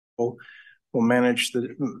we'll manage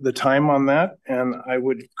the time on that. And I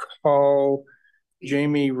would call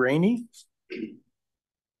Jamie Rainey. You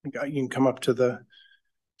can come up to the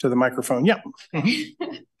microphone. Yeah.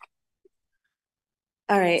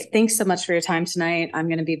 All right. Thanks so much for your time tonight. I'm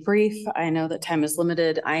going to be brief. I know that time is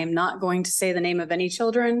limited. I am not going to say the name of any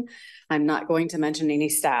children. I'm not going to mention any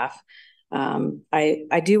staff.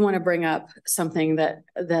 I do want to bring up something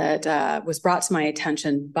that was brought to my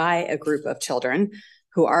attention by a group of children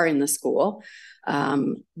who are in the school.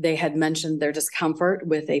 They had mentioned their discomfort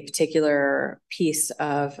with a particular piece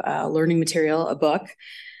of learning material, a book,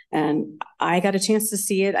 and I got a chance to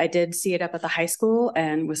see it. I did see it up at the high school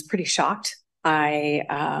and was pretty shocked. Very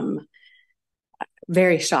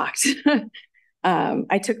shocked.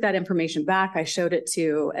 I took that information back. I showed it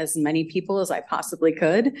to as many people as I possibly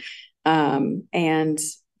could, and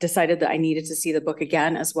decided that I needed to see the book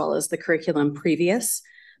again, as well as the curriculum previous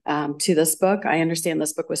to this book. I understand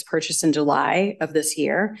this book was purchased in July of this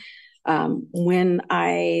year. When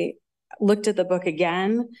I looked at the book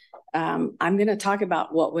again, I'm going to talk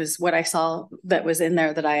about what I saw that was in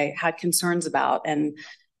there that I had concerns about, and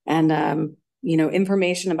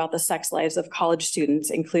information about the sex lives of college students,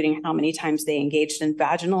 including how many times they engaged in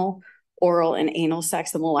vaginal, oral, and anal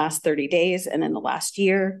sex in the last 30 days and in the last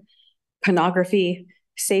year, pornography,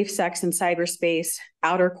 safe sex in cyberspace,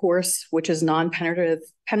 outer course, which is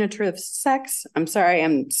non-penetrative sex. I'm sorry,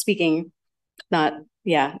 I'm speaking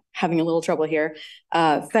having a little trouble here.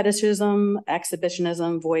 Fetishism,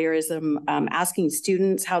 exhibitionism, voyeurism, asking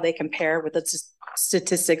students how they compare with the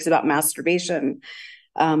statistics about masturbation.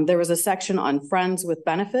 There was a section on friends with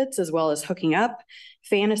benefits, as well as hooking up,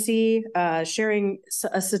 fantasy, sharing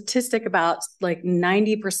a statistic about like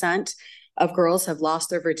 90% of girls have lost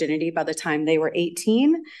their virginity by the time they were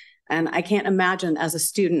 18. And I can't imagine as a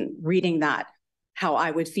student reading that, how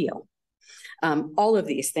I would feel. All of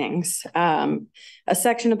these things. A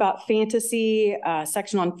section about fantasy, a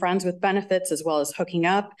section on friends with benefits, as well as hooking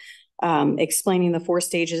up, explaining the 4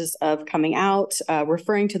 stages of coming out,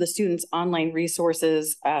 referring the students to online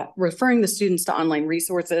resources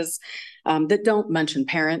that don't mention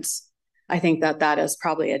parents. I think that is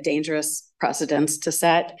probably a dangerous precedence to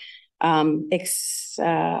set. A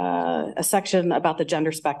section about the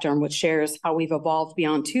gender spectrum, which shares how we've evolved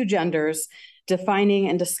beyond 2 genders, defining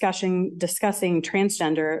and discussing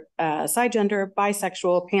transgender, cisgender,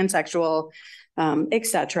 bisexual, pansexual,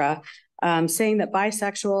 etc. Saying that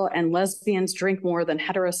bisexual and lesbians drink more than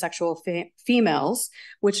heterosexual females,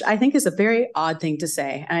 which I think is a very odd thing to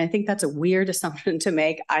say. And I think that's a weird assumption to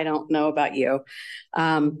make. I don't know about you.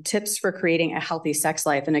 Tips for creating a healthy sex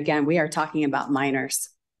life. And again, we are talking about minors.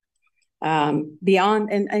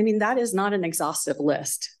 Beyond, and I mean, that is not an exhaustive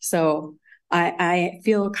list. So I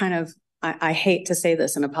feel kind of, I hate to say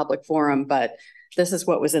this in a public forum, but this is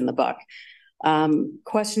what was in the book.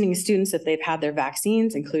 Questioning students if they've had their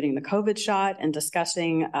vaccines, including the COVID shot, and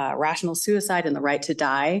discussing rational suicide and the right to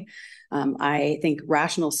die. I think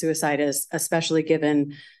rational suicide is, especially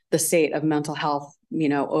given the state of mental health,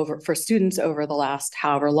 for students over the last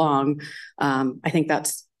however long, I think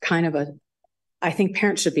that's kind of I think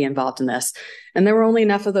parents should be involved in this. And there were only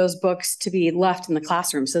enough of those books to be left in the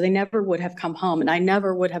classroom, so they never would have come home. And I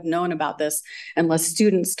never would have known about this unless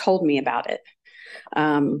students told me about it.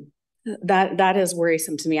 That is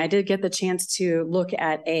worrisome to me. I did get the chance to look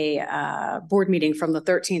at a board meeting from the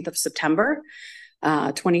 13th of September,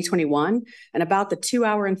 2021. And about the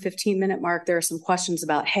 2-hour and 15-minute mark, there are some questions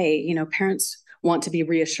about, hey, parents want to be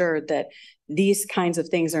reassured that these kinds of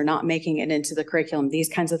things are not making it into the curriculum. These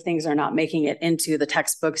kinds of things are not making it into the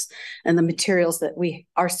textbooks and the materials that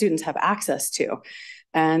our students have access to.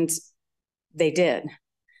 And they did.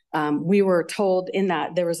 We were told in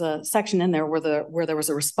that there was a section in there where there was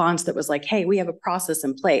a response that was like, hey, we have a process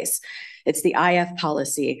in place. It's the IF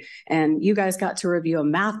policy, and you guys got to review a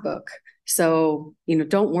math book. So,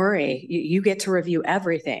 don't worry, you get to review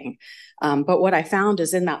everything. But what I found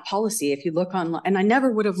is in that policy, if you look online, and I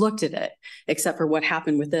never would have looked at it except for what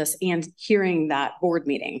happened with this and hearing that board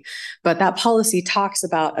meeting, but that policy talks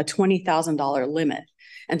about a $20,000 limit.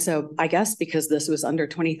 And so I guess because this was under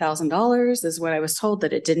 $20,000 is what I was told,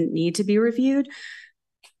 that it didn't need to be reviewed.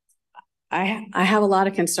 I have a lot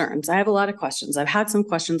of concerns. I have a lot of questions. I've had some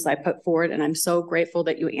questions I put forward, and I'm so grateful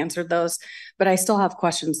that you answered those. But I still have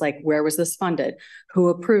questions like, where was this funded? Who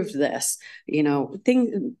approved this?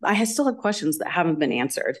 I still have questions that haven't been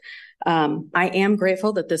answered. I am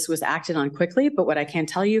grateful that this was acted on quickly, but what I can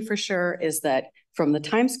tell you for sure is that from the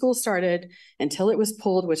time school started until it was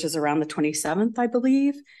pulled, which is around the 27th, I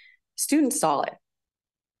believe, students saw it.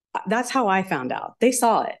 That's how I found out. They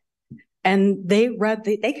saw it. And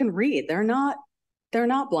they can read. They're not They're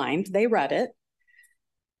not blind. They read it.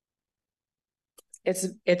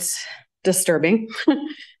 It's disturbing.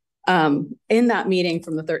 In that meeting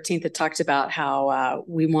from the 13th, it talked about how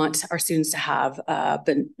we want our students to have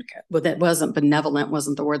that wasn't benevolent,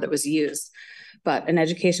 wasn't the word that was used, but an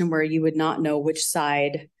education where you would not know which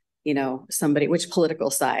side, which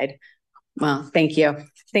political side. Well, thank you.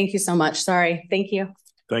 Thank you so much. Sorry. Thank you.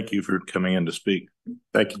 Thank you for coming in to speak.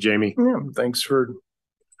 Thank you, Jamie. Yeah, thanks for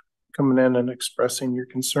coming in and expressing your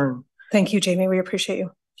concern. Thank you, Jamie. We appreciate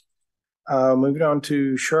you. Moving on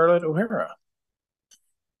to Charlotte O'Hara.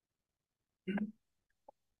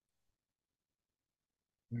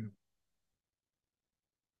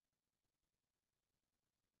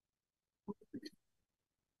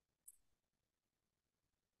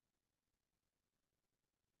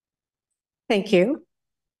 Thank you.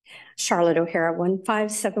 Charlotte O'Hara,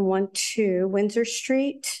 15712 Windsor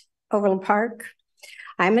Street, Overland Park.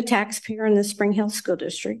 I'm a taxpayer in the Spring Hill School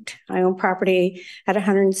District. I own property at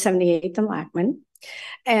 178th and Lackman.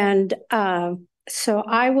 And so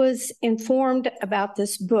I was informed about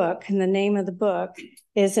this book, and the name of the book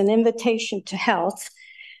is An Invitation to Health.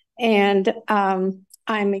 And I'm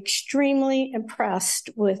extremely impressed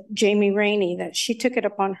with Jamie Rainey that she took it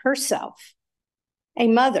upon herself, a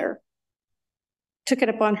mother took it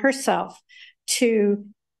upon herself to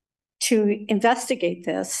investigate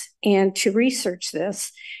this and to research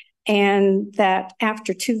this, and that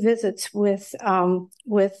after 2 visits with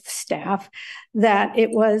staff, that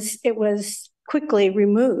it was quickly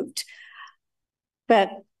removed.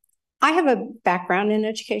 But I have a background in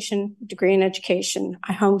education, degree in education.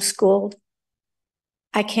 I homeschooled.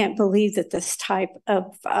 I can't believe that this type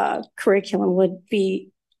of curriculum would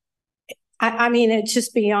be. I mean, it's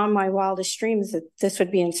just beyond my wildest dreams that this would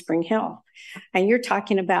be in Spring Hill. And you're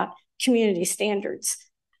talking about community standards.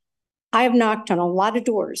 I have knocked on a lot of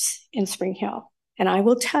doors in Spring Hill, and I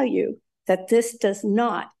will tell you that this does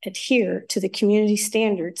not adhere to the community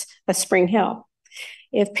standards of Spring Hill.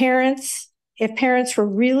 If parents were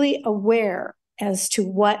really aware as to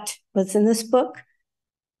what was in this book,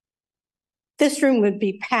 this room would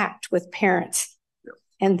be packed with parents,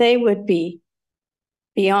 and they would be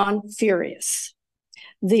beyond furious.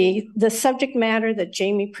 The subject matter that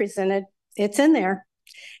Jamie presented, it's in there.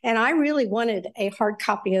 And I really wanted a hard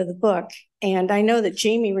copy of the book. And I know that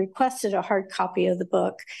Jamie requested a hard copy of the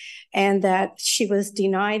book, and that she was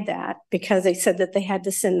denied that because they said that they had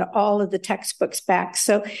to send all of the textbooks back.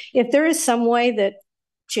 So if there is some way that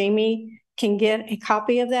Jamie can get a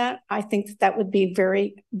copy of that, I think that would be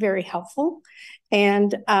very, very helpful.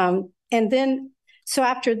 And then, so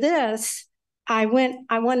after this, I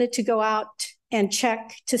wanted to go out and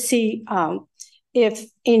check to see if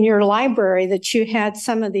in your library that you had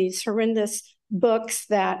some of these horrendous books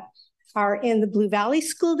that are in the Blue Valley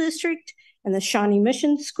School District and the Shawnee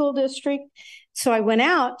Mission School District. So I went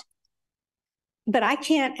out, but I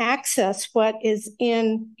can't access what is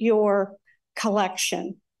in your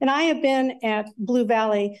collection. And I have been at Blue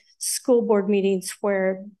Valley school board meetings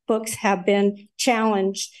where books have been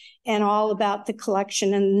challenged and all about the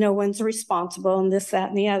collection, and no one's responsible, and this, that,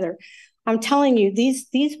 and the other. I'm telling you,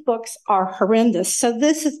 these books are horrendous. So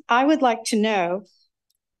I would like to know,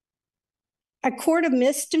 A Court of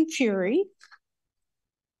Mist and Fury.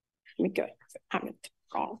 Let me go, I'm at the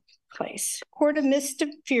wrong place. Court of Mist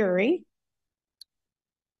and Fury.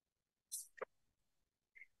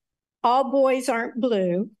 All Boys Aren't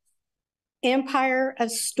Blue. Empire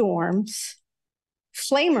of Storms.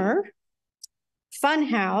 Flamer.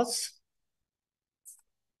 Funhouse.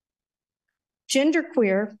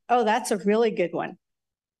 Genderqueer. Oh, that's a really good one.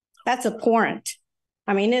 That's abhorrent.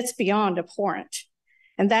 I mean, it's beyond abhorrent.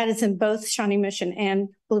 And that is in both Shawnee Mission and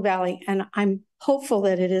Blue Valley. And I'm hopeful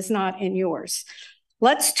that it is not in yours.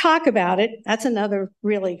 Let's talk about it. That's another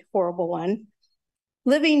really horrible one.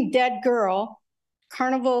 Living Dead Girl,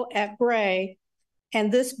 Carnival at Bray,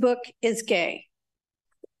 and this book is gay.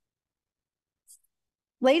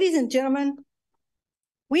 Ladies and gentlemen,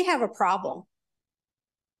 we have a problem.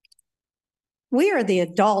 We are the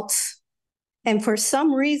adults. And for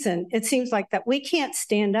some reason, it seems like that we can't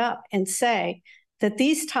stand up and say that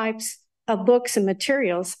these types of books and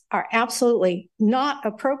materials are absolutely not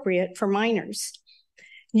appropriate for minors.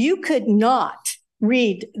 You could not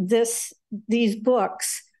read these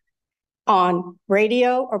books on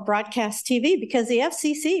radio or broadcast TV because the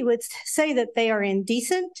FCC would say that they are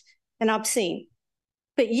indecent and obscene.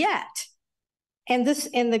 But yet, and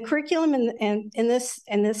the curriculum and in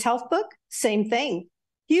this health book, same thing.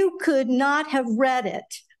 You could not have read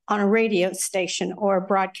it on a radio station or a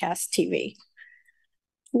broadcast TV.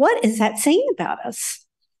 What is that saying about us?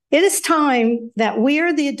 It is time that we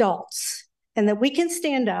are the adults and that we can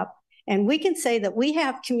stand up and we can say that we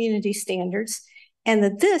have community standards and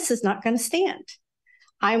that this is not going to stand.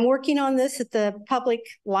 I'm working on this at the public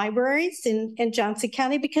libraries in Johnson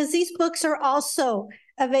County because these books are also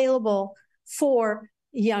available for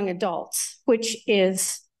young adults, which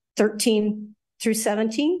is 13 through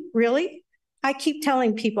 17. Really? I keep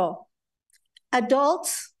telling people,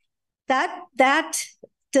 adults, that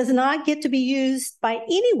does not get to be used by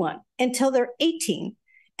anyone until they're 18.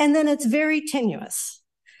 And then it's very tenuous.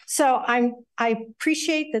 So I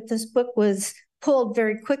appreciate that this book was pulled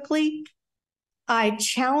very quickly. I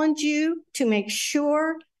challenge you to make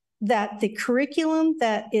sure that the curriculum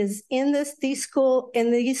that is in these schools,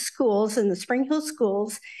 in the Spring Hill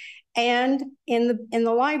schools, and in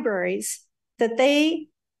the libraries, that they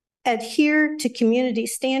adhere to community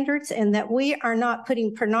standards and that we are not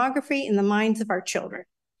putting pornography in the minds of our children.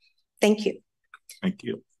 Thank you. Thank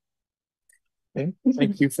you. Okay.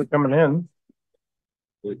 Thank you for coming in.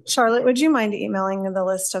 Charlotte, would you mind emailing the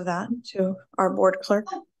list of that to our board clerk?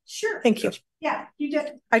 Oh, sure. Thank you. Yeah, you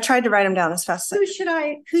did. I tried to write them down as fast as Who should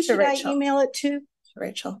I email it to?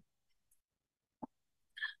 Rachel.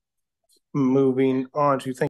 Moving on to